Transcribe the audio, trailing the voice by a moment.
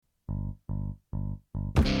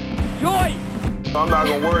I'm not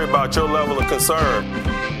going to worry about your level of concern.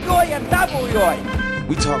 Yoy and double yoy.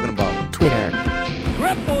 We talking about Twitter.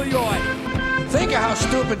 Triple yoy. Think of how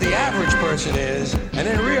stupid the average person is, and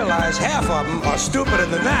then realize half of them are stupider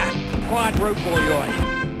than that. Quadruple yoy.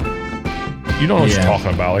 You don't know what you're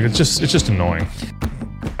talking about. Like it's just annoying.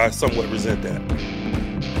 I somewhat resent that.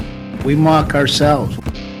 We mock ourselves.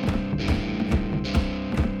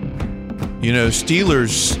 You know,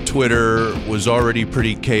 Steelers Twitter was already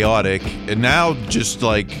pretty chaotic, and now just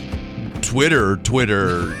like Twitter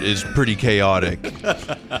is pretty chaotic.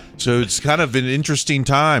 So it's kind of an interesting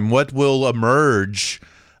time. What will emerge,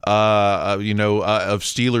 of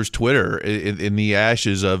Steelers Twitter in the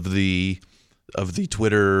ashes of the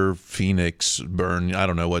Twitter Phoenix burn? I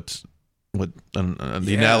don't know what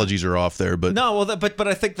the analogies are off there, but no, well, but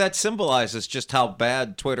I think that symbolizes just how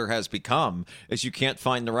bad Twitter has become. Is you can't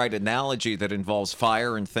find the right analogy that involves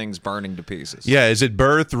fire and things burning to pieces. Yeah, is it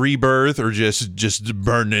birth, rebirth, or just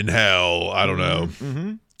burn in hell? I don't know.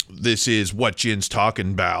 Mm-hmm. This is what Jen's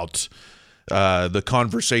talking about. The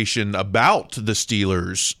conversation about the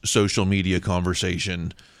Steelers social media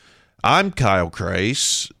conversation. I'm Kyle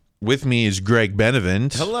Kreis. With me is Greg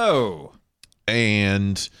Benevent. Hello.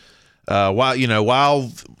 And while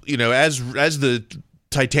as the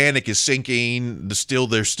Titanic is sinking, there's still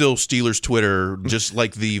Steelers Twitter, just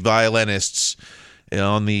like the violinists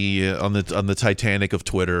on the Titanic of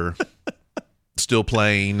Twitter, still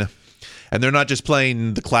playing. And they're not just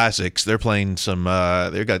playing the classics; they're playing some.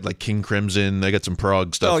 They got like King Crimson. They got some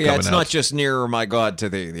prog stuff. Oh yeah, coming it's out. not just "Nearer My God to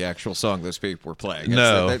Thee," the actual song those people were playing.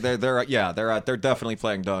 No, they're definitely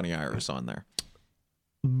playing Donny Iris on there.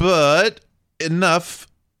 But enough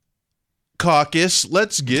caucus.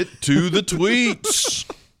 Let's get to the tweets.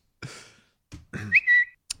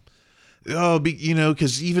 Oh,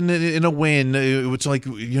 because even in a win, it's like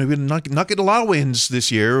we're not getting a lot of wins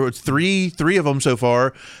this year. Three of them so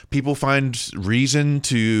far. People find reason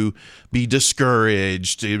to be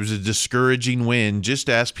discouraged. It was a discouraging win.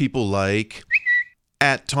 Just ask people like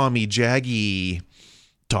at Tommy Jaggy.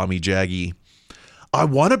 I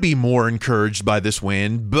want to be more encouraged by this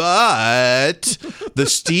win, but the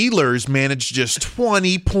Steelers managed just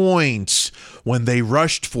 20 points when they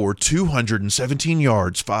rushed for 217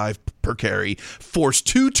 yards, 5 per carry, forced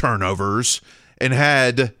 2 turnovers, and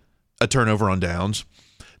had a turnover on downs.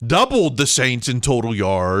 Doubled the Saints in total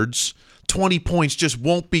yards. 20 points just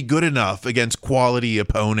won't be good enough against quality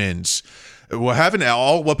opponents. Well, haven't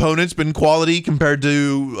all opponents been quality compared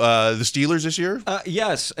to the Steelers this year?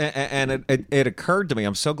 Yes, and it occurred to me.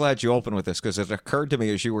 I'm so glad you opened with this because it occurred to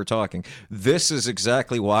me as you were talking. This is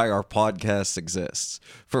exactly why our podcast exists,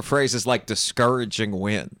 for phrases like discouraging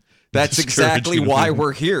win. That's exactly why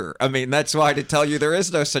we're here. I mean, that's why to tell you there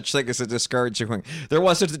is no such thing as a discouraging win. There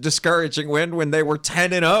wasn't a discouraging win when they were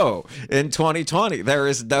 10-0 in 2020. There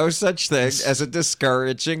is no such thing as a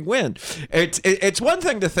discouraging win. It's one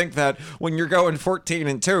thing to think that when you're going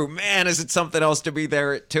 14-2, man, is it something else to be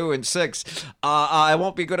there at 2-6? I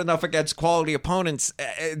won't be good enough against quality opponents.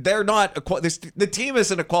 They're not. The team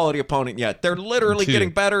isn't a quality opponent yet. They're literally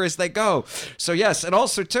getting better as they go. So yes, and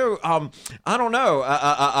also too, I don't know.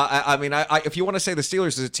 I mean, if you want to say the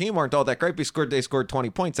Steelers as a team aren't all that great, they scored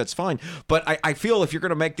 20 points, that's fine. But I feel if you're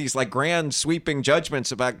going to make these like grand sweeping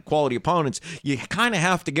judgments about quality opponents, you kind of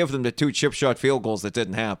have to give them the 2 chip shot field goals that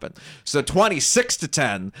didn't happen. So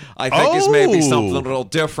 26-10, I think, is maybe something a little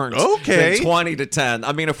different than 20-10.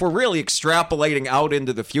 I mean, if we're really extrapolating out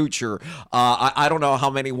into the future, I don't know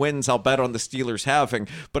how many wins I'll bet on the Steelers having,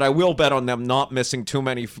 but I will bet on them not missing too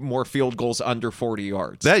many more field goals under 40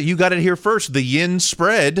 yards. That you got it here first. The yin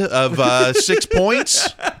spread of 6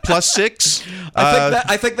 points plus 6.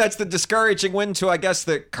 I think that's the discouraging win to, I guess,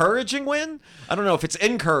 the encouraging win. I don't know if it's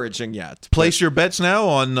encouraging yet. Place your bets now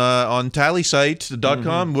on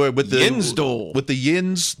tallysite.com with the Yinsdole. with the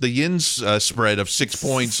yins spread of 6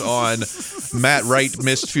 points on Matt Wright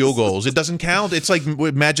missed field goals. It doesn't count. It's like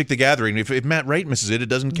with Magic the Gathering. If Matt Wright misses it, it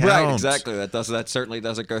doesn't count. Right, exactly. That certainly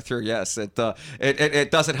doesn't go through. Yes, it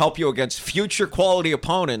doesn't help you against future quality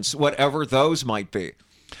opponents, whatever those might be.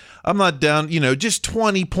 I'm not down, just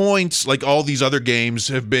 20 points. Like all these other games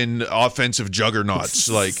have been offensive juggernauts.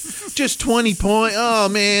 Like just 20 points. Oh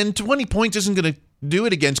man, 20 points isn't going to do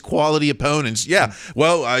it against quality opponents. Yeah.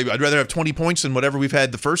 Well, I'd rather have 20 points than whatever we've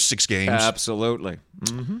had the first 6 games. Absolutely.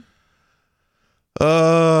 Mm-hmm.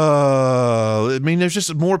 I mean, there's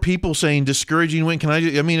just more people saying discouraging win.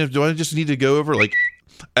 Do I just need to go over like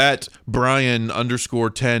at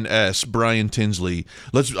Brian_10S, Brian Tinsley.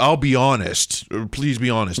 I'll be honest. Please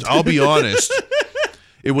be honest. I'll be honest.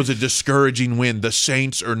 It was a discouraging win. The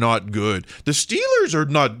Saints are not good. The Steelers are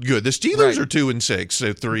not good. The Steelers are 2-6,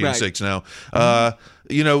 so 3-6 now.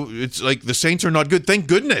 It's like the Saints are not good. Thank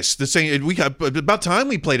goodness. The Saints. We got about time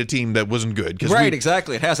we played a team that wasn't good.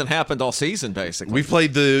 Exactly. It hasn't happened all season, basically. We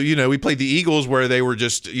played the Eagles where they were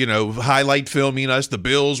just highlight filming us. The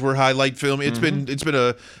Bills were highlight filming. It's been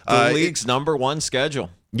the league's number one schedule.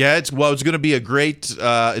 Yeah, it's going to be a great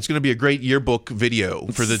yearbook video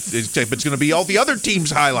for except it's going to be all the other teams'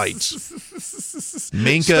 highlights.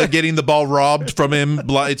 Minka getting the ball robbed from him.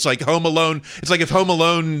 It's like Home Alone. It's like if Home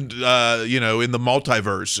Alone, in the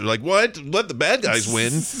multiverse, like what? Let the bad guys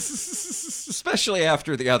win. Especially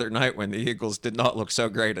after the other night when the Eagles did not look so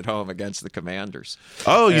great at home against the Commanders.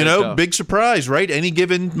 Oh, big surprise, right? Any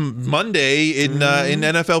given Monday in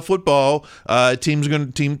NFL football, teams are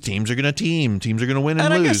going to win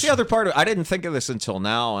and lose. I guess the other part of I didn't think of this until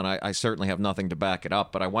now, and I certainly have nothing to back it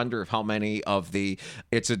up, but I wonder if how many of the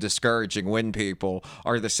it's a discouraging win people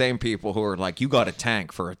are the same people who are like, you got a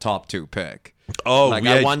tank for a top 2 pick. Oh,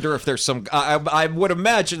 yeah. I wonder if there's some. I would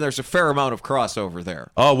imagine there's a fair amount of crossover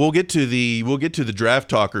there. Oh, we'll get to the draft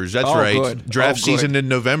talkers. That's right. Good. Draft season in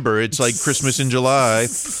November. It's like Christmas in July.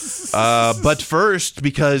 But first,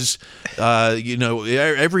 because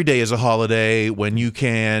every day is a holiday when you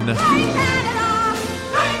can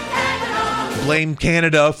blame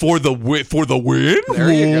Canada for the win.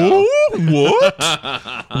 There you go.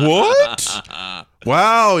 What?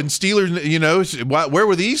 Wow, and Steelers, where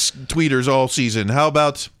were these tweeters all season? How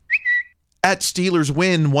about at Steelers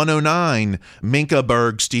win 109,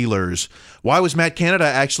 Minkaberg Steelers? Why was Matt Canada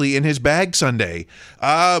actually in his bag Sunday?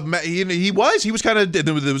 He was kind of,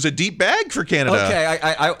 there was a deep bag for Canada. Okay,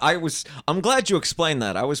 I'm glad you explained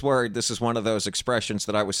that. I was worried this is one of those expressions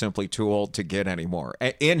that I was simply too old to get anymore.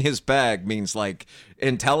 In his bag means like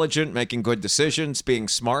intelligent, making good decisions, being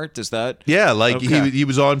smart. Is that? Yeah, like okay. he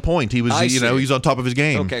was on point. He was, he was on top of his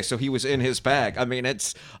game. Okay, so he was in his bag. I mean,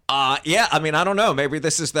 it's, I don't know. Maybe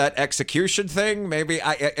this is that execution thing. Maybe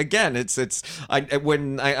I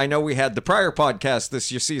know we had the prior podcast this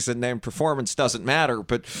year season named Performance Doesn't Matter,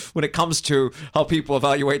 but when it comes to how people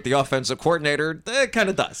evaluate the offensive coordinator, it kind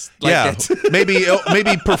of does. Maybe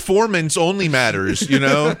performance only matters. You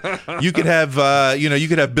could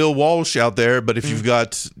have Bill Walsh out there, but if you've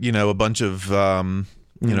got a bunch of a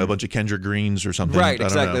bunch of Kendrick Greens or something. Right,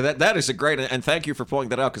 exactly. That is a great, and thank you for pulling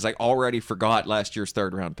that out because I already forgot last year's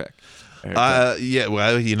 3rd round pick. And I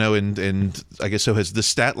guess so has the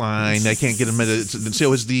stat line. I can't get him.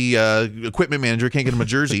 So has the equipment manager. Can't get him a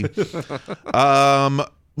jersey.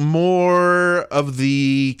 More of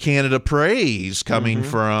the Canada praise coming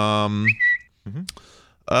from.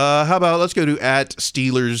 How about let's go to at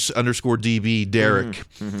Steelers_DB Derek.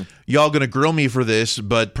 Y'all gonna grill me for this,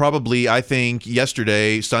 but probably I think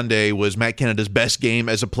Sunday was Matt Canada's best game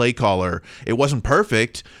as a play caller. It wasn't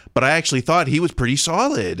perfect, but I actually thought he was pretty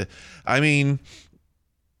solid. I mean,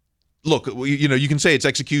 look, you can say it's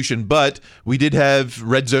execution, but we did have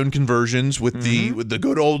red zone conversions with the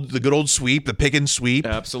good old sweep, the pick and sweep.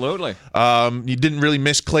 Absolutely. You didn't really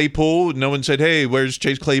miss Claypool. No one said, "Hey, where's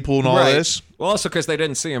Chase Claypool?" and all this. Well, also because they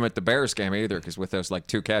didn't see him at the Bears game either, because with those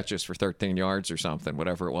 2 catches for 13 yards or something,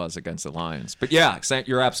 whatever it was against the Lions. But yeah,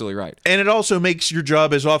 you're absolutely right. And it also makes your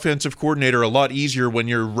job as offensive coordinator a lot easier when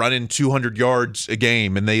you're running 200 yards a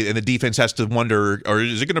game, and the defense has to wonder, or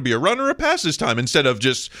is it going to be a run or a pass this time? Instead of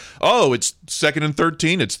just, it's 2nd and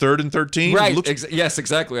 13, it's 3rd and 13. Right. Yes,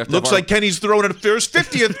 exactly. Looks like Kenny's throwing it for his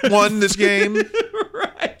 50th one this game.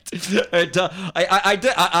 Right. And,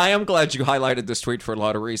 I am glad you highlighted this tweet for a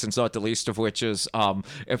lot of reasons, not the least of which is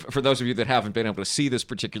for those of you that haven't been able to see this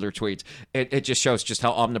particular tweet, it just shows just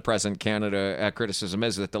how omnipresent Canada criticism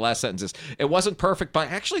is. That the last sentence is, it wasn't perfect, but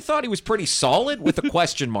I actually thought he was pretty solid with a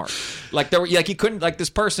question mark. This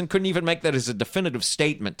person couldn't even make that as a definitive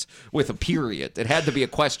statement with a period. It had to be a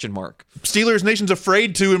question mark. Steelers Nation's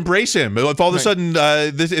afraid to embrace him. If all of a sudden,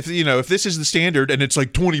 if this is the standard and it's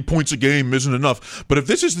like 20 points a game isn't enough, but if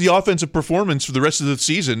this is the offensive performance for the rest of the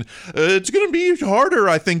season, it's going to be harder,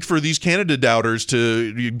 I think, for these Canada doubters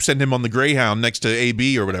to send him on the Greyhound next to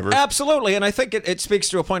AB or whatever. Absolutely, and I think it speaks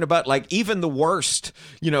to a point about even the worst,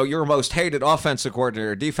 your most hated offensive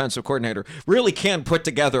coordinator, defensive coordinator, really can put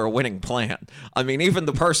together a winning plan. I mean, even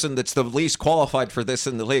the person that's the least qualified for this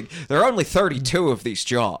in the league, there are only 32 of these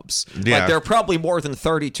jobs. Yeah. There are probably more than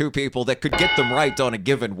 32 people that could get them right on a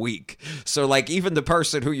given week. So, even the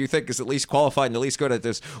person who you think is at least qualified and the least good at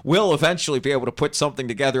this will eventually be able to put something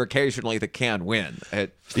together occasionally that can win.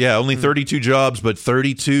 Only 32 jobs, but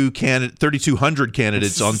 3,200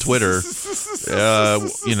 candidates on Twitter.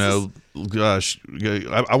 gosh,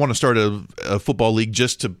 I want to start a football league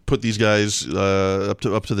just to put these guys up to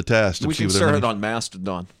the task. We can start it on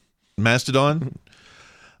Mastodon. Mastodon.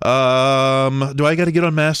 Do I got to get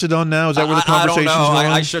on Mastodon now? Is that where the conversation's I don't know.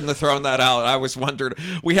 going? I shouldn't have thrown that out. I was wondering.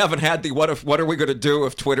 We haven't had the what are we going to do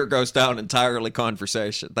if Twitter goes down entirely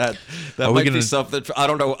conversation. That might be something. I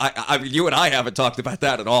don't know. I mean, you and I haven't talked about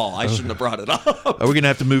that at all. I shouldn't have brought it up. Are we going to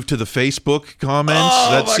have to move to the Facebook comments?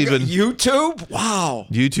 That's even YouTube. Wow.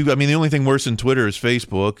 YouTube. I mean, the only thing worse than Twitter is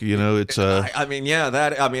Facebook. You know, it's. I mean, yeah.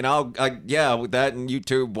 That. I mean, with that and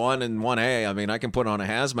YouTube 1 and 1A. I mean, I can put on a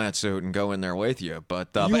hazmat suit and go in there with you.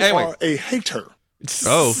 But You anyway. are a hater.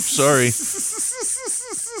 Oh, sorry.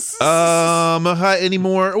 Any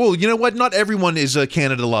more? Well, you know what? Not everyone is a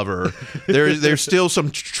Canada lover. There's still some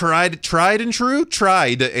tried and true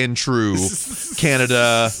Canada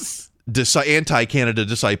anti-Canada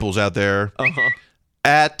disciples out there.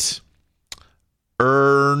 At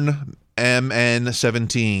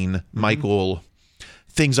EarnMN17, Michael.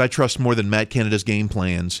 Things I trust more than Matt Canada's game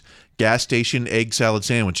plans. Gas station egg salad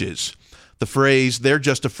sandwiches. The phrase, "they're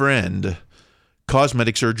just a friend."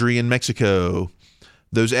 Cosmetic surgery in Mexico.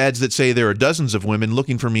 Those ads that say there are dozens of women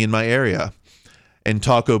looking for me in my area. And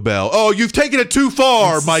Taco Bell. Oh, you've taken it too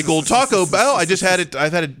far, Michael. Taco Bell. I just had it.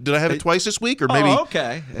 Did I have it twice this week? Or maybe,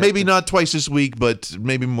 okay. Maybe not twice this week, but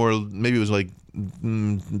maybe more. Maybe it was like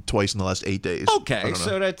twice in the last 8 days. Okay,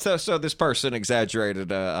 so this person exaggerated,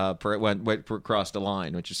 went across the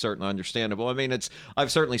line, which is certainly understandable. I mean,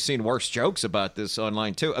 I've certainly seen worse jokes about this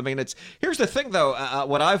online too. I mean, here's the thing though.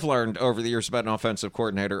 What I've learned over the years about an offensive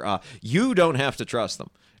coordinator, you don't have to trust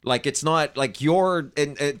them. Like, it's not like your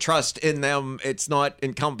trust in them. It's not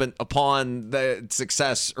incumbent upon the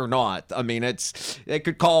success or not. I mean, they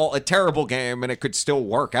could call a terrible game and it could still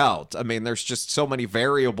work out. I mean, there's just so many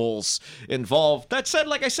variables involved. That said,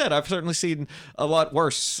 like I said, I've certainly seen a lot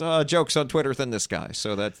worse jokes on Twitter than this guy.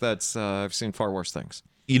 So that's I've seen far worse things.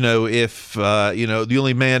 You know, if the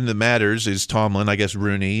only man that matters is Tomlin, I guess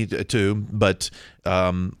Rooney too, but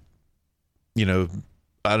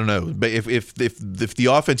I don't know, but if the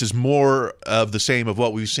offense is more of the same of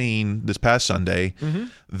what we've seen this past Sunday,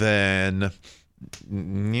 then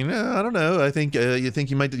I don't know. I think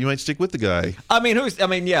you might stick with the guy. I mean, that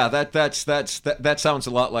sounds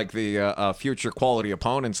a lot like the future quality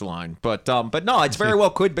opponents line, but no, it's very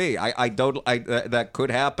well could be. That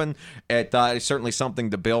could happen. It's certainly something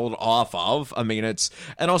to build off of. I mean,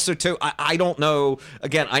 and also too, I don't know.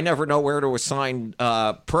 Again, I never know where to assign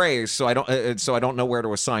praise, so I don't know where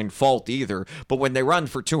to assign fault either. But when they run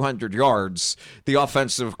for 200 yards, the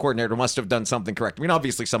offensive coordinator must have done something correct. I mean,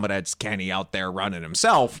 obviously, someone had Kenny out there running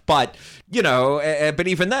himself, but but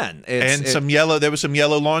even then, there was some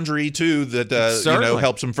yellow laundry too that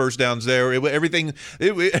helped some first downs there. Everything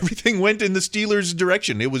went in the Steelers'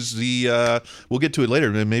 direction. It was we'll get to it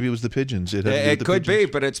later. Maybe it was the Pigeons. It could be,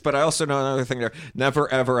 but I also know another thing there. Never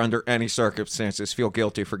ever under any circumstances feel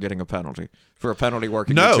guilty for getting a penalty. For a penalty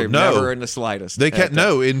working your team. Never in the slightest. They can't.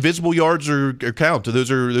 No, invisible yards are count.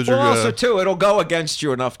 Those are. Also, too, it'll go against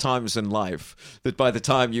you enough times in life that by the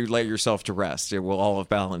time you lay yourself to rest, it will all have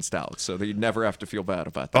balanced out, so that you never have to feel bad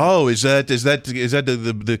about that. Oh, is that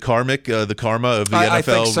the karma of the NFL? I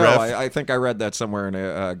think so. Ref? I think I read that somewhere in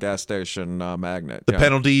a gas station magnet. The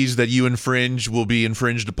penalties that you infringe will be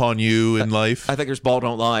infringed upon you in life. I think there's Ball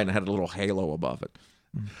Don't Lie and it had a little halo above it.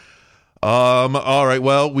 All right.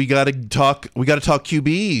 Well, we got to talk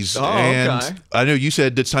QBs. Oh, and okay. I know you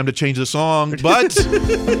said it's time to change the song, but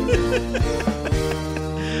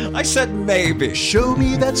I said maybe. Show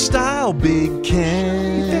me that style, Big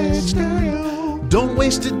Ken. Don't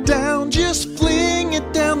waste it down, just fling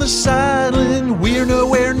it down the sideline. We're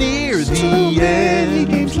nowhere near the end.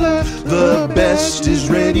 Games left. The best is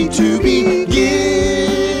ready to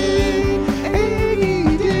begin.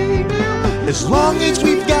 As long as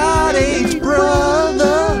we've got a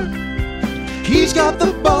brother, he's got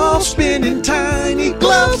the ball spinning, tiny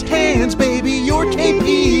gloved hands, baby, you're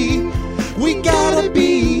KP. We gotta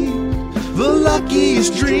be the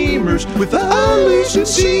luckiest dreamers with a losing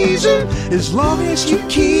season. As long as you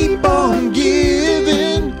keep on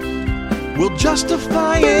giving, we'll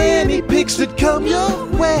justify any picks that come your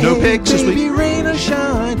way. No picks this week. Baby, rain or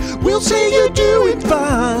shine, we'll say you're doing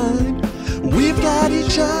fine. We've got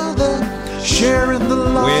each other, sharing the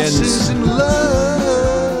losses and love.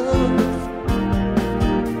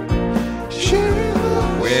 Sharing the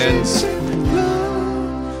losses and love.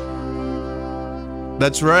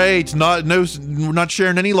 That's right. We're not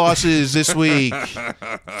sharing any losses this week.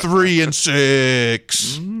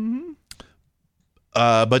 3-6.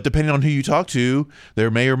 But depending on who you talk to, there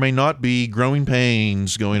may or may not be growing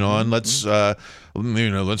pains going on. Let's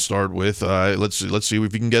start with let's see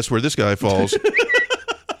if you can guess where this guy falls.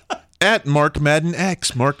 At Mark Madden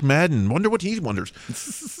X, Mark Madden. Wonder what he wonders.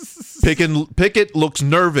 Pickett looks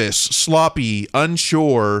nervous, sloppy,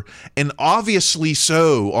 unsure, and obviously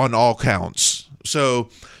so on all counts. So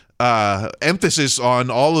emphasis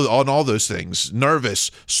on all those things: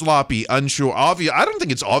 nervous, sloppy, unsure, obvious. I don't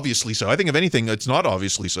think it's obviously so. I think if anything, it's not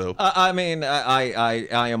obviously so. I mean,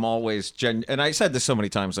 I am always and I said this so many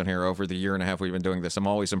times on here over the year and a half we've been doing this. I'm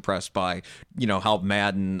always impressed by how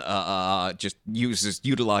Madden just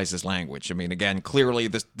utilizes language. I mean, again, clearly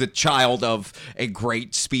the child of a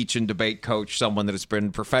great speech and debate coach, someone that has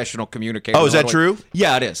been professional communicator. Oh, is that true?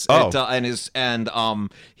 Yeah, it is. Oh.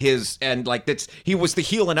 He was the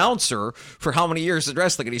heel announcer for how many years in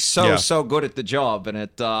wrestling, and he's so good at the job. And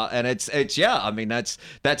it's I mean,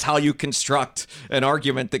 that's how you construct an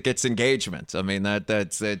argument that gets engagement. I mean,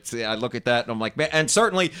 that's I look at that and I'm like, man. And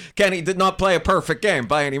certainly Kenny did not play a perfect game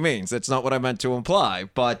by any means. That's not what I meant to imply.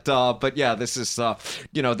 But yeah, this is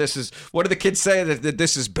this is, what do the kids say, that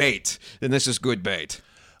this is bait, and this is good bait.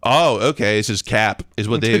 Oh, okay. This is cap, is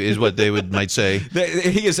what they might say.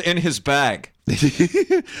 He is in his bag.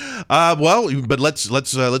 Well, but let's go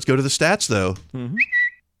to the stats though. Mm-hmm.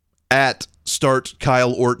 At start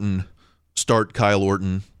Kyle Orton.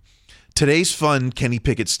 Today's fun Kenny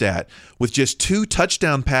Pickett stat: with just 2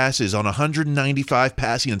 touchdown passes on 195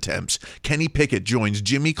 passing attempts, Kenny Pickett joins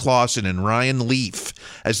Jimmy Clausen and Ryan Leaf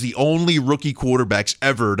as the only rookie quarterbacks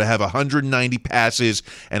ever to have 190 passes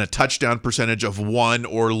and a touchdown percentage of 1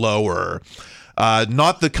 or lower.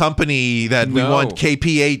 Not the company that we want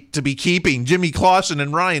KP8 to be keeping, Jimmy Clausen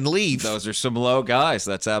and Ryan Leaf. Those are some low guys.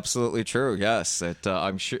 That's absolutely true. Yes,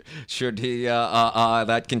 I'm sure. Should he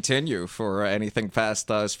that continue for anything past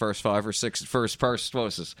his first 5 or 6 what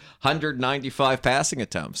was this? 195 passing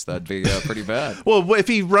attempts? That'd be pretty bad. Well, if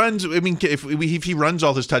he runs, I mean, if he runs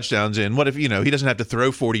all his touchdowns in, what if he doesn't have to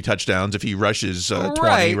throw 40 touchdowns if he rushes 20,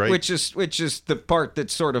 right? Which is the part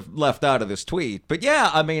that's sort of left out of this tweet. But yeah,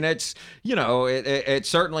 I mean, it's It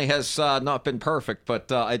certainly has not been perfect, but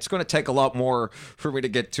it's going to take a lot more for me to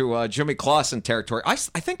get to Jimmy Clausen territory. I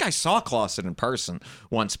think I saw Clausen in person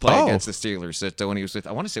once play against the Steelers when he was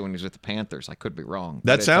with the Panthers. I could be wrong.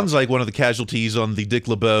 That sounds like one of the casualties on the Dick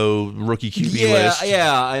LeBeau rookie QB list.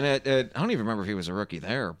 Yeah, and I don't even remember if he was a rookie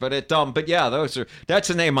there, but yeah, that's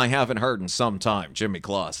a name I haven't heard in some time, Jimmy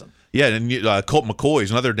Clausen. Yeah, and Colt McCoy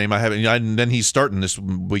is another name I haven't. And then he's starting this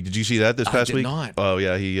week. Did you see that this past week? I did not. Oh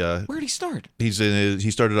yeah, where did he start? He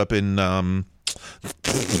started up in.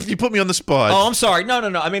 You put me on the spot. Oh, I'm sorry. No.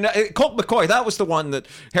 I mean, Colt McCoy. That was the one that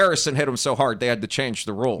Harrison hit him so hard they had to change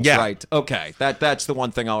the rules. Yeah. Right. Okay. That's the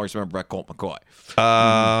one thing I always remember about Colt McCoy.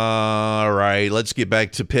 All right. Let's get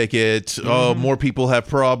back to Pickett. Mm-hmm. Oh, more people have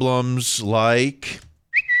problems, like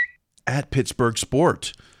at Pittsburgh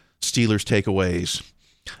Sport. Steelers takeaways.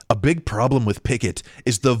 A big problem with Pickett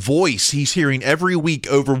is the voice he's hearing every week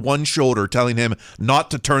over one shoulder telling him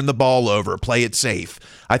not to turn the ball over, play it safe.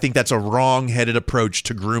 I think that's a wrong-headed approach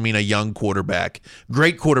to grooming a young quarterback.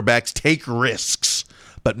 Great quarterbacks take risks,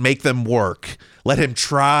 but make them work. Let him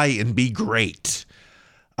try and be great.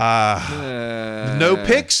 No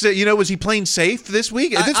picks. Was he playing safe this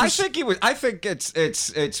week? I think he was. I think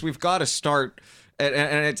it's. We've got to start.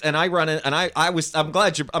 And I run it, and I'm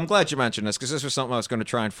glad you mentioned this, because this was something I was going to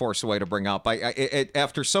try and force a way to bring up.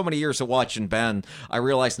 After so many years of watching Ben, I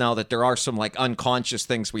realize now that there are some like unconscious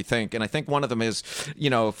things we think, and I think one of them is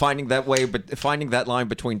finding that line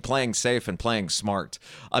between playing safe and playing smart.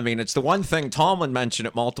 I mean, it's the one thing Tomlin mentioned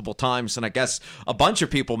it multiple times, and I guess a bunch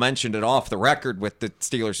of people mentioned it off the record with the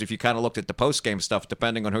Steelers. If you kind of looked at the post game stuff,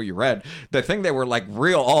 depending on who you read, the thing they were like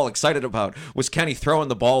all excited about was Kenny throwing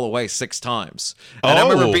the ball away 6 times. And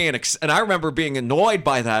I remember being annoyed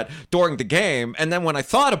by that during the game. And then when I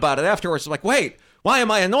thought about it afterwards, I'm like, wait, why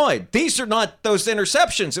am I annoyed? These are not those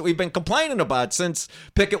interceptions that we've been complaining about since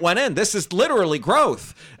Pickett went in. This is literally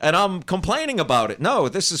growth, and I'm complaining about it. No,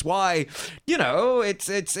 this is why, it's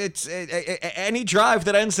any drive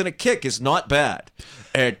that ends in a kick is not bad.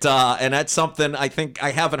 And that's something I think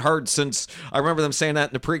I haven't heard since I remember them saying that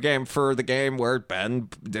in the pregame for the game where Ben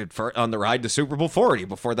did on the ride to Super Bowl 40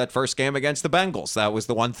 before that first game against the Bengals. That was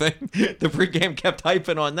the one thing the pregame kept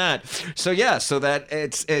hyping on that. So yeah, so that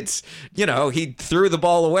it's he threw the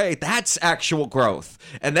ball away. That's actual growth.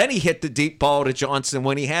 And then he hit the deep ball to Johnson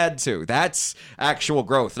when he had to. That's actual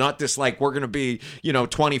growth, not this like we're going to be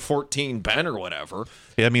 2014 Ben or whatever.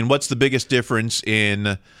 Yeah, I mean, what's the biggest difference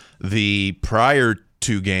in the prior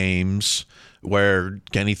 2 games where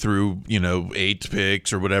Kenny threw 8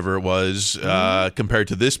 picks or whatever it was, compared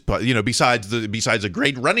to this, besides a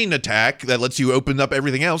great running attack that lets you open up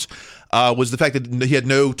everything else, was the fact that he had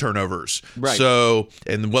no turnovers. Right. So,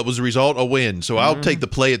 and what was the result? A win. So I'll take the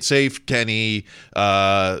play it safe Kenny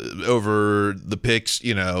over the picks.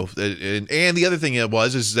 And the other thing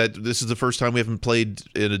is that this is the first time we haven't played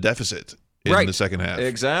in a deficit in the second half.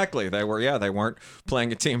 Exactly. They weren't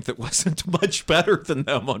playing a team that wasn't much better than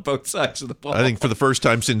them on both sides of the ball. I think for the first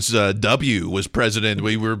time since W was president,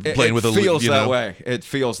 we were playing with a lead. It feels that way. It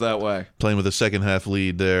feels that way. Playing with a second half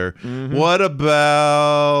lead there. What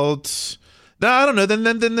about? No, I don't know. Then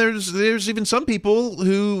there's even some people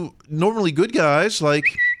who normally good guys like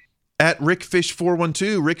at Rick Fish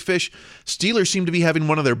 412. Rick Fish, Steelers seem to be having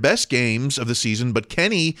one of their best games of the season, but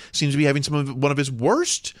Kenny seems to be having one of his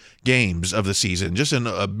worst games of the season. Just in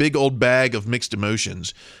a big old bag of mixed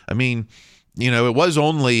emotions. I mean, it was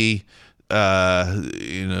only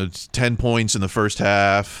 10 points in the first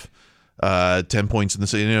half. 10 points in the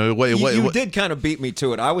second. You did kind of beat me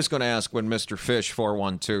to it. I was going to ask when Mr. Fish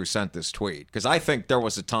 412 sent this tweet, because I think there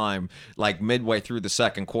was a time like midway through the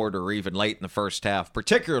second quarter or even late in the first half,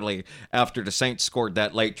 particularly after the Saints scored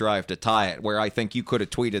that late drive to tie it, where I think you could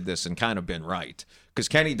have tweeted this and kind of been right. Because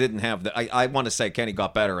Kenny didn't have I want to say Kenny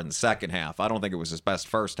got better in the second half. I don't think it was his best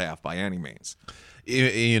first half by any means. There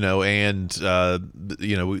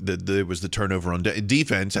was the turnover on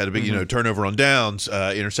defense, had a big turnover on downs,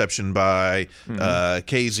 interception by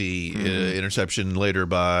Casey, interception later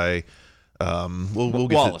by we'll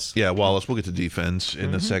get Wallace. Wallace. We'll get to defense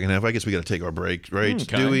in the second half. I guess we got to take our break, right?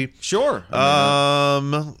 Okay. Do we? Sure.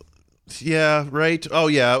 Yeah, right. Oh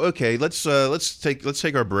yeah, okay. Let's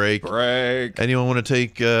take our break. Anyone want to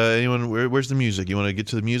take where's the music? You want to get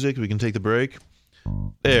to the music? We can take the break.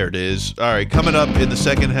 There it is. All right, coming up in the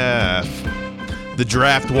second half, the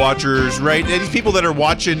draft watchers, right? These people that are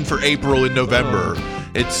watching for April and November.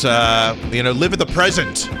 It's live in the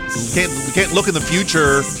present. We can't look in the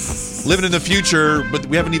future. Living in the future, but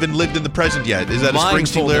we haven't even lived in the present yet. Is that a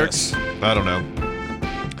Springsteen lyric? I don't know.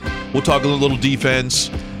 We'll talk a little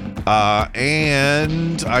defense,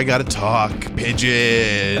 and I gotta talk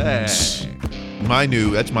pigeons. Hey.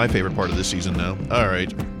 That's my favorite part of this season now. All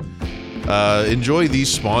right. Enjoy these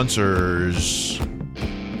sponsors.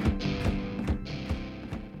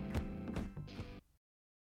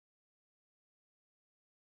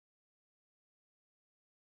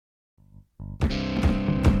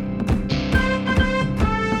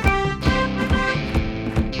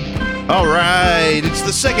 All right, it's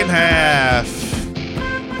the second half.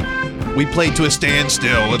 We played to a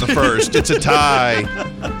standstill in the first. It's a tie.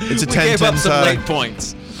 It's a 10-10 tie. We gave up some late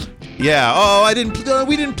points. Yeah. Oh,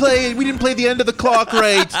 we didn't play the end of the clock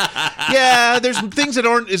right. Yeah. There's things that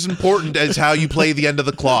aren't as important as how you play the end of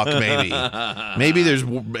the clock. Maybe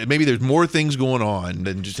there's more things going on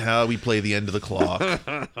than just how we play the end of the clock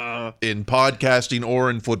in podcasting or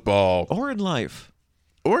in football or in life.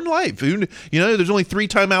 There's only 3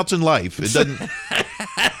 timeouts in life. It doesn't.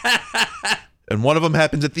 And one of them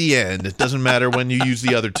happens at the end. It doesn't matter when you use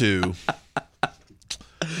the other 2.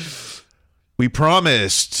 We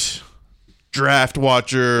promised draft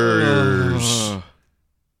watchers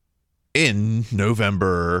in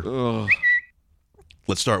November.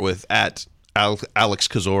 Let's start with at Alex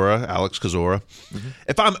Kozora.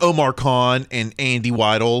 If I'm Omar Khan and Andy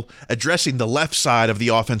Weidel, addressing the left side of the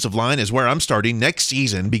offensive line is where I'm starting next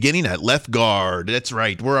season, beginning at left guard. That's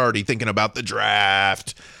right. We're already thinking about the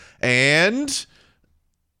draft. And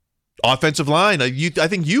offensive line. I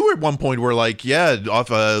think you were at one point were like,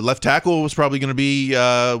 left tackle was probably going to be,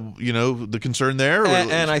 the concern there.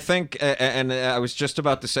 And I think, and I was just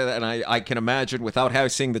about to say that, and I can imagine without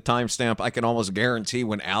seeing the timestamp, I can almost guarantee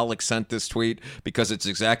when Alex sent this tweet, because it's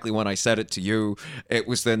exactly when I said it to you, it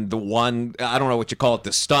was then the one, I don't know what you call it,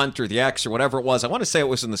 the stunt or the X or whatever it was. I want to say it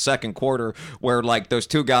was in the second quarter where like those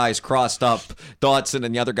 2 guys crossed up, Dodson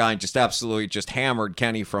and the other guy, and just absolutely just hammered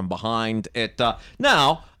Kenny from behind.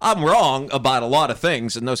 Now, I'm wrong about a lot of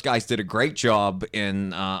things, and those guys did a great job in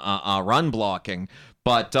run blocking.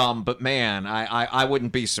 But man, I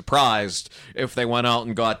wouldn't be surprised if they went out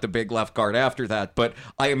and got the big left guard after that. But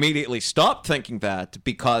I immediately stopped thinking that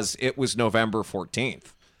because it was November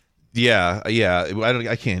 14th. Yeah.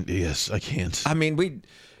 I can't. Yes, I can't.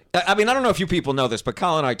 I don't know if you people know this, but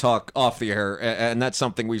Kyle and I talk off the air, and that's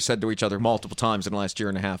something we've said to each other multiple times in the last year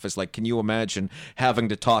and a half, is like, can you imagine having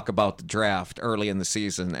to talk about the draft early in the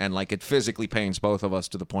season, and like it physically pains both of us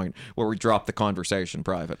to the point where we drop the conversation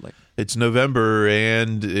privately. It's November,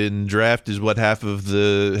 and in draft is what half of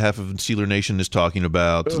Steeler Nation is talking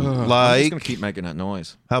about. I'm just going to keep making that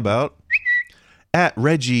noise. How about At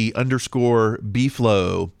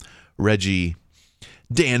Reggie_Beeflow. Reggie,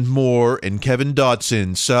 Dan Moore and Kevin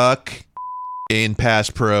Dotson suck in pass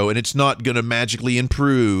pro, and it's not going to magically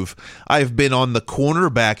improve. I've been on the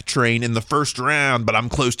cornerback train in the first round, but I'm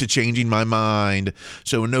close to changing my mind.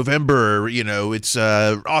 So in November, it's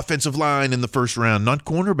offensive line in the first round, not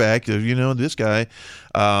cornerback, this guy.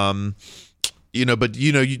 But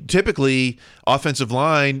you typically offensive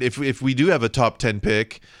line, if we do have a top 10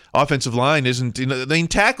 pick, offensive line isn't,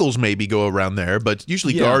 tackles maybe go around there, but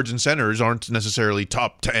usually guards and centers aren't necessarily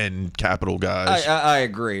top 10 capital guys. I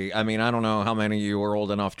agree. I mean, I don't know how many of you are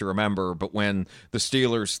old enough to remember, but when the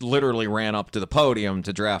Steelers literally ran up to the podium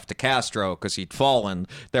to draft DeCastro because he'd fallen,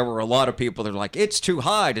 there were a lot of people that were like, it's too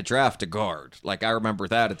high to draft a guard. Like, I remember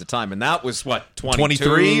that at the time, and that was,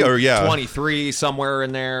 23 or 23, somewhere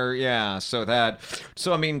in there, yeah. So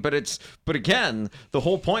again, the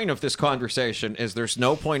whole point of this conversation is there's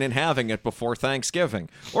no point in having it before Thanksgiving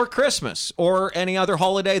or Christmas or any other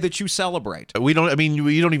holiday that you celebrate. You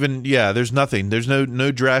don't even, there's nothing. There's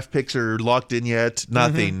no draft picks are locked in yet.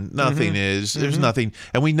 Nothing. Nothing is. There's nothing.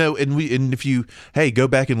 And we know, and if you, go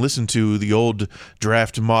back and listen to the old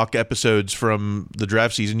draft mock episodes from the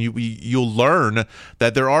draft season, you'll learn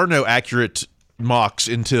that there are no accurate mocks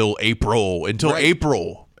until April.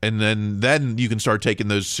 And then you can start taking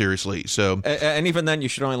those seriously. So, and even then, you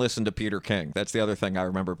should only listen to Peter King. That's the other thing I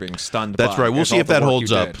remember being stunned by. That's right. We'll see if that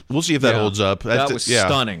holds up. That was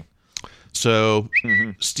stunning. So,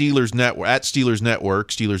 Steelers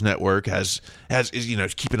Network is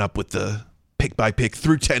keeping up with the pick by pick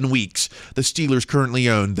through 10 weeks. The Steelers currently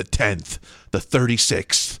own the 10th, the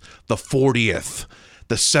 36th, the 40th.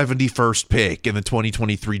 The 71st pick in the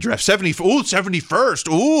 2023 draft.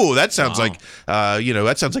 71st. Ooh, that sounds like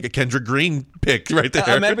a Kendrick Green pick right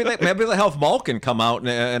there. Maybe they'll have Malkin come out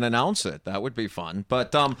and announce it. That would be fun.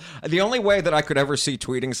 But the only way that I could ever see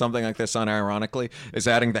tweeting something like this unironically is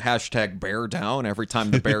adding the hashtag Bear Down every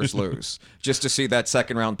time the Bears lose, just to see that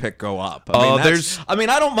second round pick go up. I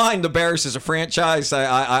don't mind the Bears as a franchise.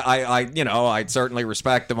 I'd certainly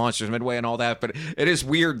respect the Monsters Midway and all that, but it is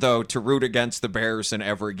weird though to root against the Bears in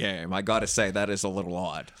every game. I gotta say that is a little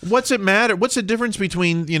odd. What's it matter? What's the difference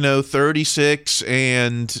between 36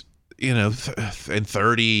 and and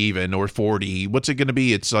 30 even, or 40? What's it going to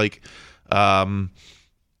be? It's like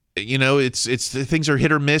it's things are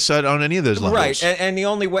hit or miss on any of those levels, right? And the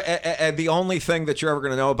only thing that you're ever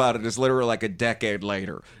going to know about it is literally like a decade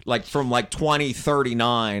later, like from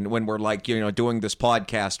 2039, when we're doing this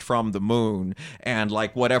podcast from the moon, and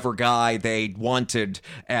whatever guy they wanted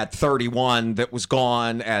at 31 that was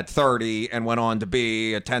gone at 30 and went on to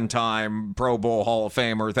be a 10-time Pro Bowl Hall of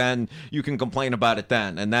Famer, then you can complain about it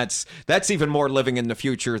then, and that's even more living in the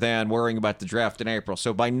future than worrying about the draft in April.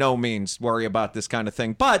 So by no means worry about this kind of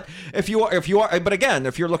thing, but if you're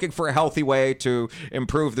looking for a healthy way to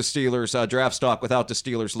improve the Steelers draft stock without the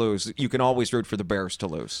Steelers lose, you can always root for the Bears to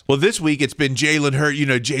lose. Well, this week it's been Jalen Hurts.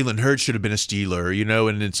 Jalen Hurts should have been a Steeler.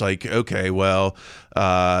 And it's like, okay, well,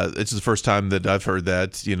 it's the first time that I've heard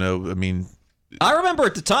that. I remember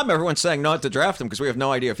at the time everyone saying not to draft him because we have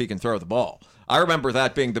no idea if he can throw the ball. I remember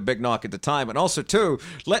that being the big knock at the time. And also, too,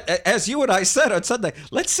 as you and I said on Sunday,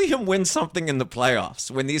 let's see him win something in the playoffs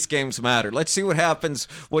when these games matter. Let's see what happens,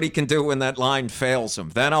 what he can do when that line fails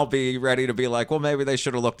him. Then I'll be ready to be like, well, maybe they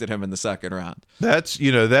should have looked at him in the second round. That's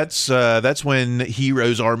when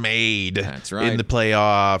heroes are made. That's right. In the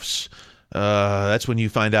playoffs. That's when you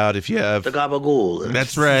find out if you have the gabagool.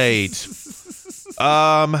 That's right.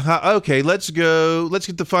 Okay, let's go. Let's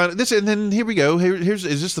get the final. And then here we go. Is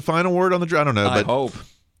this the final word on the draft? I don't know. I hope.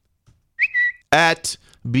 At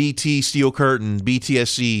BT Steel Curtain,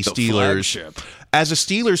 BTSC Steelers. Flagship. As a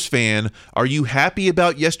Steelers fan, are you happy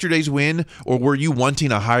about yesterday's win, or were you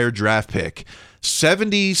wanting a higher draft pick?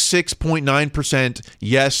 76.9%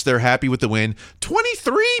 yes, they're happy with the win.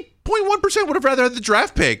 23.1% would have rather had the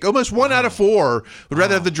draft pick. Almost 1 out of 4 would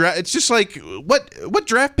rather have the draft. It's just like, what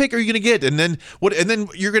draft pick are you going to get? And then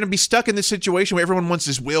you're going to be stuck in this situation where everyone wants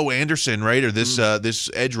this Will Anderson, right, or this this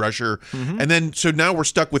edge rusher, and then so now we're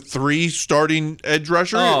stuck with 3 starting edge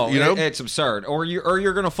rusher. It's absurd. Or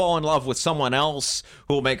you're going to fall in love with someone else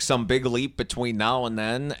who will make some big leap between now and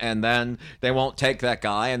then they won't take that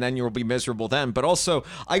guy, and then you'll be miserable then. fan, but also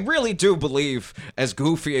I really do believe, as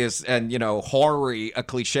goofy as and hoary a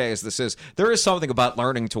cliche as this is, there is something about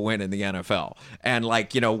learning to win in the NFL, and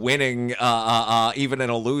winning even in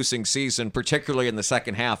a losing season, particularly in the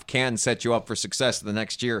second half, can set you up for success the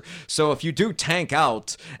next year. So if you do tank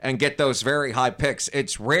out and get those very high picks,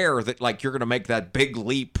 it's rare that you're going to make that big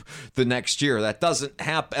leap the next year. That doesn't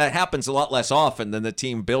happen. It happens a lot less often than the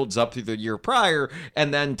team builds up through the year prior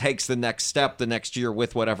and then takes the next step the next year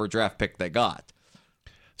with whatever draft pick they got.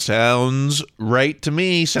 Sounds right to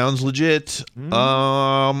me. Sounds legit.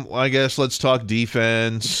 I guess let's talk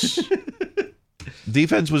defense.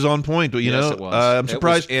 Defense was on point, but It was. I'm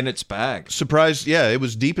surprised it was in its bag. Surprised, yeah, it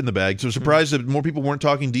was deep in the bag. So surprised that more people weren't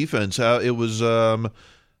talking defense. How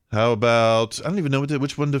about I don't even know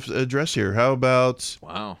which one to address here. How about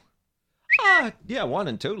Wow. Yeah, 1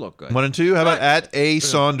 and 2 look good. 1 and 2? How about at A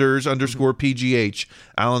Saunders _PGH,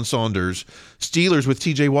 Alan Saunders. Steelers with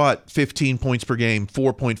TJ Watt, 15 points per game,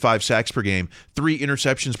 4.5 sacks per game, 3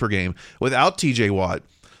 interceptions per game. Without TJ Watt,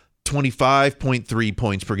 25.3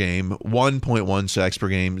 points per game, 1.1 sacks per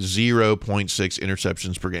game, 0.6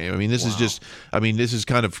 interceptions per game. I mean, this is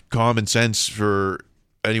kind of common sense for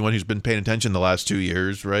anyone who's been paying attention the last 2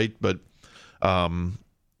 years, right? But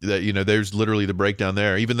that there's literally the breakdown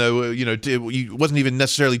there. Even though it wasn't even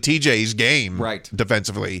necessarily TJ's game, right?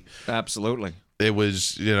 Defensively, absolutely. It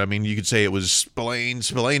was, you could say it was Spillane.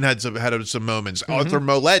 Spillane had some moments. Arthur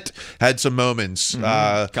Mollett had some moments.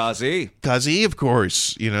 Kazi, of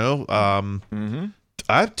course. I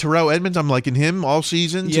have Terrell Edmonds. I'm liking him all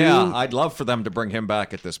season too. Yeah, I'd love for them to bring him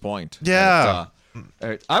back at this point. Yeah.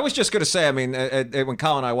 I was just going to say, when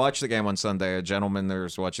Kyle and I watched the game on Sunday, a gentleman that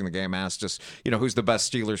was watching the game asked us, who's the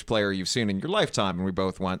best Steelers player you've seen in your lifetime? And we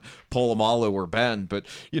both went Polamalu or Ben. But,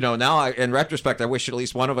 now in retrospect, I wish at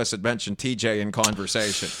least one of us had mentioned TJ in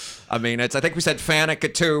conversation. I think we said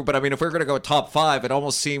Faneca too, but if we're going to go top 5, it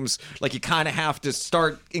almost seems like you kind of have to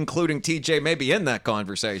start including TJ maybe in that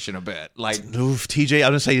conversation a bit. TJ, I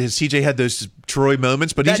would say TJ had those Troy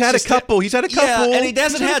moments, but he's had a couple. Yeah, and he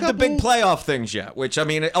hasn't had the big playoff things yet. Which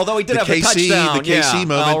although he did have a touchdown, the KC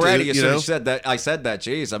moment already. As soon as I said that.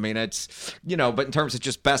 Geez, it's but in terms of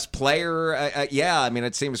just best player,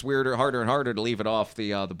 it seems weirder, harder and harder to leave it off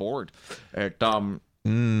the board.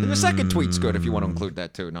 The second tweet's good if you want to include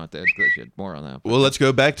that too. Not that more on that. Well, let's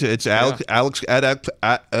go back to Alex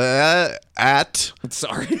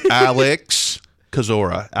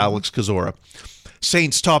Kazora.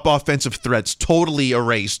 Saints' top offensive threats totally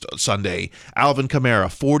erased Sunday. Alvin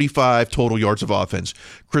Kamara, 45 total yards of offense.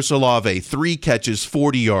 Chris Olave, 3 catches,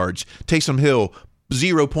 40 yards. Taysom Hill,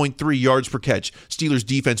 0.3 yards per catch. Steelers'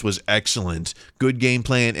 defense was excellent. Good game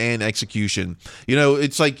plan and execution.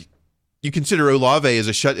 It's like you consider Olave as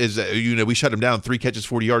we shut him down, 3 catches,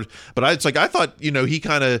 40 yards. But I thought, he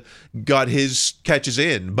kind of got his catches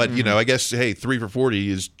in. But, I guess, hey, 3 for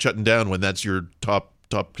 40 is shutting down when that's your top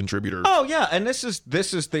contributor. Oh yeah, and this is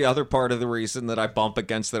the other part of the reason that I bump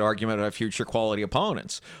against that argument of future quality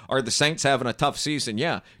opponents. Are the Saints having a tough season?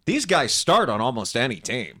 Yeah. These guys start on almost any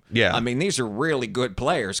team. Yeah. These are really good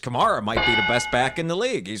players. Kamara might be the best back in the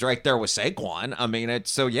league. He's right there with Saquon.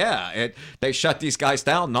 They shut these guys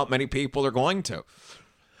down. Not many people are going to.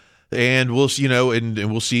 And we'll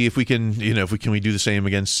and we'll see if we can we do the same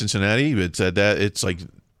against Cincinnati. It's like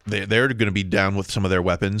they're going to be down with some of their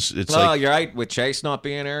weapons. You're right, with Chase not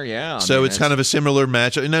being there, yeah. So it's kind of a similar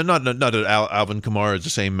matchup. No, not that Alvin Kamara is the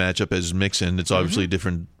same matchup as Mixon. It's obviously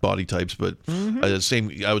different body types, but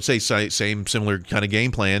same. I would say same similar kind of game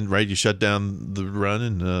plan, right? You shut down the run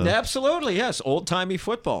and absolutely, yes, old timey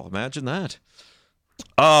football. Imagine that.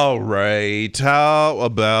 All right, how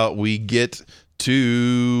about we get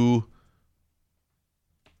to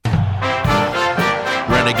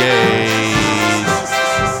Renegade?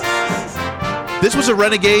 This was a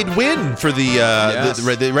Renegade win for the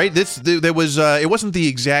right. There was it wasn't the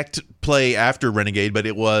exact play after Renegade, but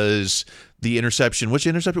it was the interception. Which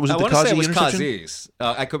interception was it? I want to say it was Kazi's.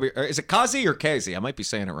 I could be. Is it Kazi or Kazi? I might be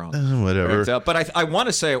saying it wrong. Whatever. But I want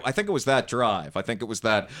to say I think it was that drive. I think it was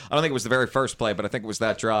that. I don't think it was the very first play, but I think it was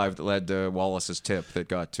that drive that led to Wallace's tip that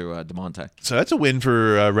got to DeMonte. So that's a win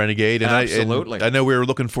for Renegade. And absolutely. I know we were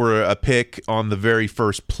looking for a pick on the very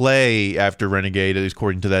first play after Renegade,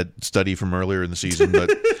 according to that study from earlier in the season, but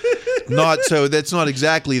not. So that's not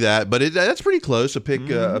exactly that, but that's pretty close. A pick.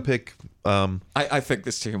 I think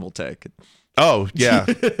this team will take it. Oh yeah,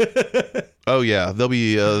 oh yeah. They'll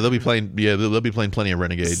be playing. Yeah, they'll be playing plenty of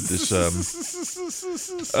Renegade.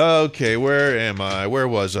 Okay, where am I? Where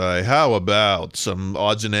was I? How about some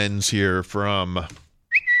odds and ends here from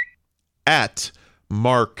at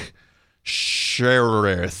Mark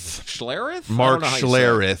Schlereth. Schlereth? Mark I don't know how you say it.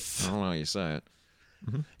 Schlereth. I don't know how you say it.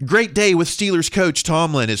 Great day with Steelers coach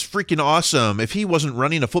Tomlin is freaking awesome. If he wasn't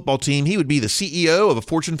running a football team, he would be the CEO of a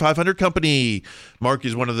Fortune 500 company. Mark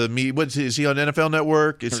is one of the is he on NFL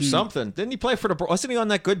Network? Is Or he something. Didn't he play for the? Wasn't he on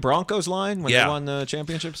that good Broncos line when Yeah. they won the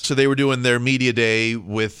championships? So they were doing their media day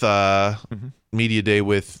with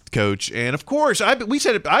coach, and of course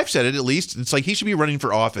I've said it at least. It's like he should be running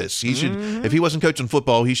for office. He should, if he wasn't coaching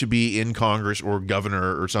football, he should be in Congress or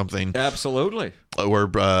governor or something, Absolutely. or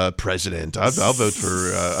president. I'll vote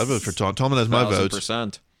for Tomlin as my vote.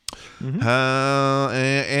 1,000%.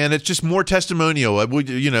 And it's just more testimonial.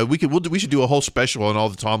 We should do a whole special on all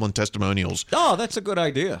the Tomlin testimonials Oh, that's a good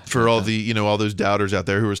idea. for all the all those doubters out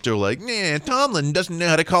there who are still like, nah, Tomlin doesn't know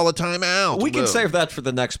how to call a timeout. We can Well, save that for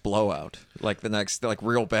the next blowout, like the next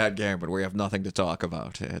real bad game, but we have nothing to talk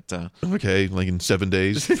about. okay, like in 7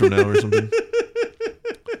 days from now or something.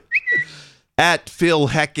 At Phil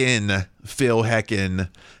Hecken.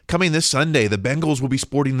 Coming this Sunday, the Bengals will be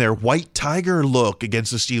sporting their white tiger look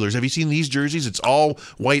against the Steelers. Have you seen these jerseys? It's all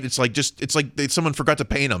white. It's like someone forgot to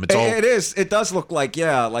paint them. It's all. It is. It does look like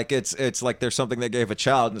it's like there's something they gave a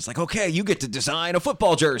child, and it's like, okay, you get to design a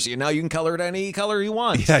football jersey, and now you can color it any color you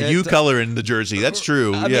want. Yeah, you color in the jersey. That's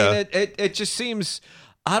true. I yeah. mean, it just seems.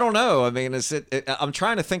 I don't know. I mean, I'm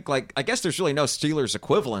trying to think. Like, I guess there's really no Steelers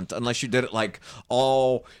equivalent unless you did it like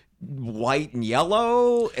all white and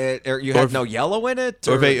yellow, or you had no yellow in it.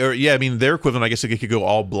 I mean, their equivalent, I guess, it could go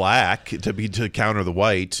all black to counter the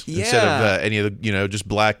white instead of any of the, just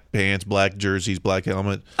black pants, black jerseys, black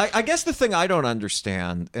helmet. I guess the thing I don't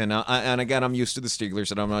understand, and again, I'm used to the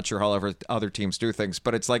Steelers, and I'm not sure how other teams do things,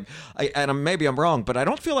 but it's like, maybe I'm wrong, but I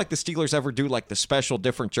don't feel like the Steelers ever do like the special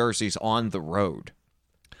different jerseys on the road.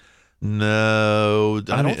 No,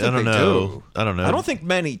 I don't think they know. do. I don't know. I don't think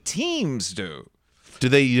many teams do. Do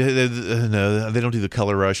they? No, they don't do the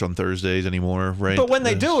color rush on Thursdays anymore, right? But when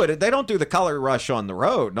they do it, they don't do the color rush on the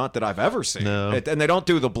road. Not that I've ever seen. No. And they don't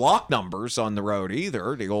do the block numbers on the road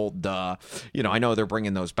either. The old, I know they're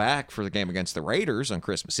bringing those back for the game against the Raiders on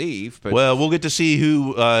Christmas Eve. But well, we'll get to see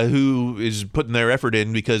who is putting their effort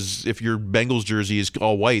in, because if your Bengals jersey is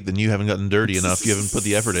all white, then you haven't gotten dirty enough. You haven't put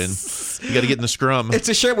the effort in. You got to get in the scrum. it's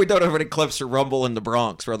a shame we don't have any clips of Rumble in the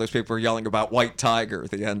Bronx where those people are yelling about White Tiger at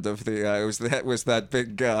the end of the. It was that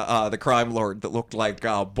big the crime lord that looked like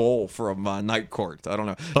Bull from Night Court. I don't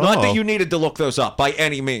know. Not that you needed to look those up by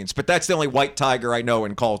any means, but that's the only White Tiger I know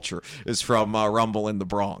in culture is from Rumble in the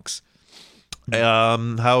Bronx.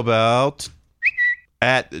 How about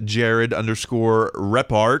at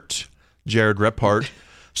Jared_Repart? Jared Repart.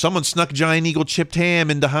 Someone snuck giant eagle chipped ham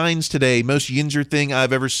into Heinz today. Most Yinzer thing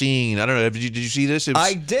I've ever seen. I don't know. Did you see this?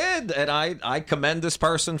 I did, and I commend this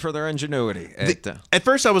person for their ingenuity. At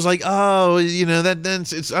first, I was like, "Oh,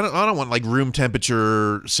 that's it's." I don't want like room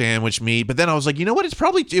temperature sandwich meat. But then I was like, you know what?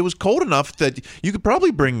 It was cold enough that you could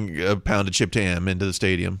probably bring a pound of chipped ham into the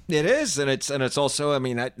stadium. It is, and it's also. I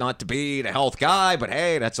mean, not to be the health guy, but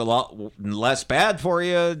hey, that's a lot less bad for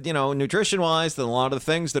you, nutrition wise, than a lot of the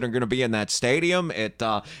things that are going to be in that stadium.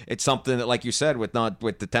 It's something that, like you said, with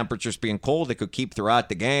the temperatures being cold, it could keep throughout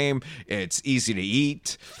the game. It's easy to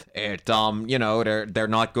eat. They're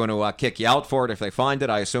not going to kick you out for it if they find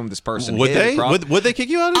it. I assume this person would they kick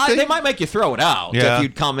you out? They might make you throw it out Yeah. if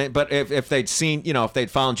you'd come in, but if they'd seen, if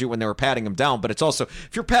they'd found you when they were patting them down. But it's also,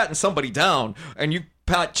 if you're patting somebody down and you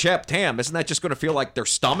pat chipped ham, isn't that just going to feel like their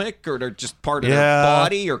stomach or they're just part of their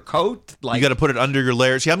body or coat? Like, you got to put it under your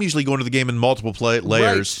layers. See, I'm usually going to the game in multiple layers.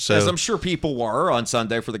 Right, So as I'm sure people were on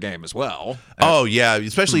Sunday for the game as well. Oh yeah,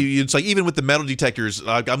 especially it's like even with the metal detectors,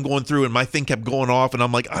 I'm going through and my thing kept going off, and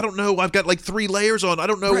I'm like, I don't know, I've got like 3 layers on. I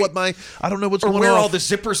don't know what's or going where off. all the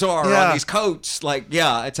zippers are on these coats. Like,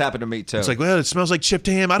 yeah, it's happened to me too. It's like, well, it smells like chipped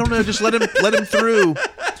ham. I don't know. Just let him through.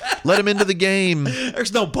 Let him into the game.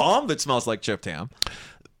 There's no bomb that smells like chipped ham.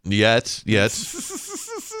 Yet.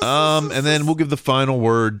 And then we'll give the final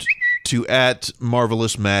word to at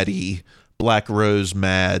Marvelous Maddie, Black Rose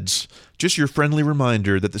Mads. Just your friendly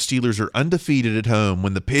reminder that the Steelers are undefeated at home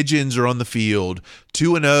when the Pigeons are on the field.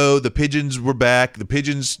 2-0. The Pigeons were back. The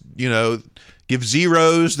Pigeons, give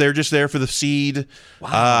zeros. They're just there for the seed.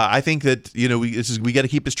 Wow. I think that we got to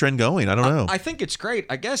keep this trend going. I don't know. I think it's great.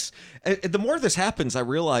 I guess the more this happens, I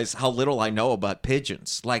realize how little I know about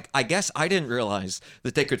pigeons. Like, I guess I didn't realize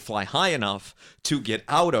that they could fly high enough to get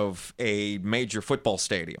out of a major football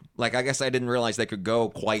stadium. Like, I guess I didn't realize they could go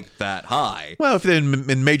quite that high. Well, if they're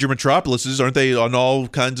in major metropolises, aren't they on all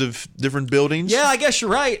kinds of different buildings? Yeah, I guess you're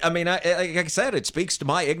right. I mean, like I said, it speaks to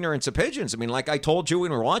my ignorance of pigeons. I mean, like I told you when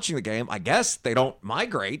we were watching the game, I guess they don't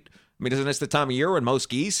migrate mean, isn't this the time of year when most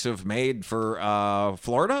geese have made for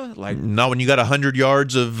Florida? Like, not when you got 100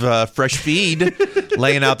 yards of fresh feed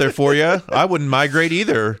laying out there for you. I wouldn't migrate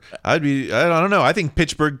either. I don't know. I think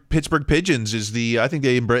Pittsburgh Pigeons is I think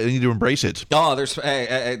they need to embrace it. Oh, there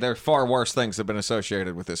are far worse things that have been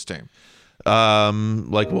associated with this team.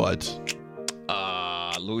 Like what?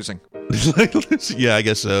 Losing. Yeah, I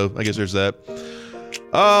guess so. I guess there's that.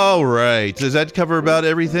 All right. Does that cover about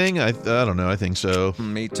everything? I don't know. I think so.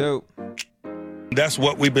 Me too. That's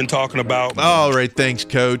what we've been talking about. All right. Thanks,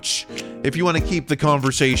 Coach. If you want to keep the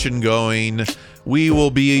conversation going, we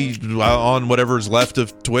will be on whatever's left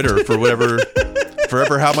of Twitter for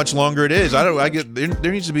forever how much longer it is.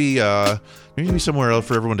 There needs to be somewhere else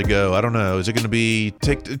for everyone to go. I don't know. Is it going to be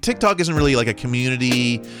TikTok? Isn't really like a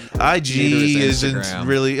community. IG isn't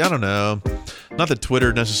really. I don't know. Not that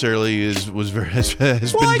Twitter necessarily has been very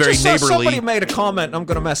neighborly. Somebody made a comment. I'm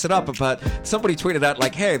going to mess it up, but somebody tweeted out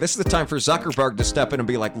like, "Hey, this is the time for Zuckerberg to step in and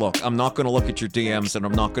be like, look, I'm not going to look at your DMs and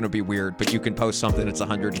I'm not going to be weird, but you can post something that's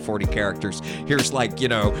 140 characters. Here's like,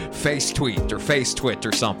 face tweet or face twit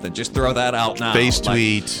or something. Just throw that out now. Face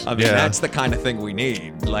tweet. I mean, that's the kind of thing we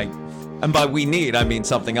need. Like, and by we need, I mean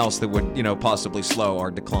something else that would, possibly slow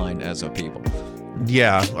our decline as a people."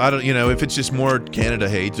 Yeah, I don't. If it's just more Canada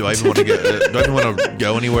hate, do I even want to go? Do I even want to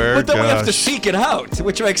go anywhere? But then we have to seek it out,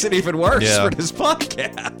 which makes it even worse for this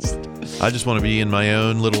podcast. I just want to be in my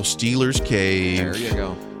own little Steelers cave. There you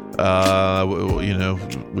go.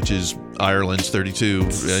 Which is Ireland's 32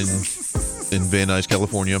 in Van Nuys,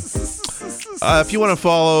 California. If you want to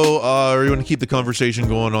follow or you want to keep the conversation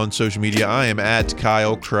going on social media, I am at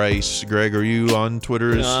Kyle Kreis. Greg, are you on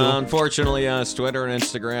Twitter? Unfortunately, yes. Twitter and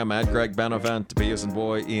Instagram at Greg Benevent, B as in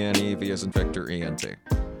boy, E-N-E, V as in Victor, E-N-T.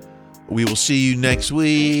 We will see you next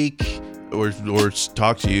week. Or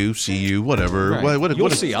talk to you, see you, whatever. Right.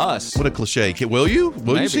 You'll see us. What a cliche. Will you?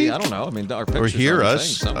 Will Maybe, you see? I don't know. I mean, our pictures or hear are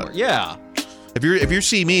us somewhere. Yeah. If you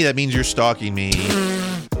see me, that means you're stalking me.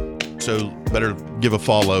 So better give a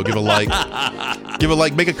follow, give a like,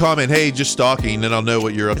 make a comment. Hey, just stalking, and I'll know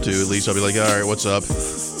what you're up to. At least I'll be like, all right, what's up?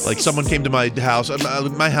 Like someone came to my house.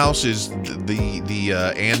 My house is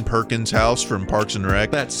the Ann Perkins house from Parks and Rec.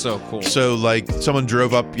 That's so cool. So like someone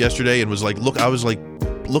drove up yesterday and was like, look, I was like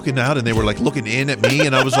looking out, and they were like looking in at me,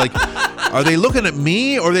 and I was like, are they looking at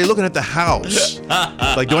me or are they looking at the house?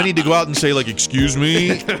 Like, do I need to go out and say like, excuse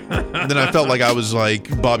me? And then I felt like I was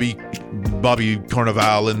like Bobby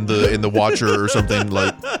Carnival in the Watcher or something.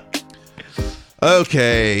 Like,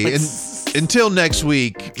 okay. Until next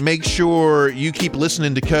week, make sure you keep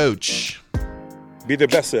listening to Coach. Be their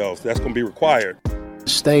best selves. That's going to be required.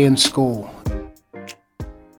 Stay in school.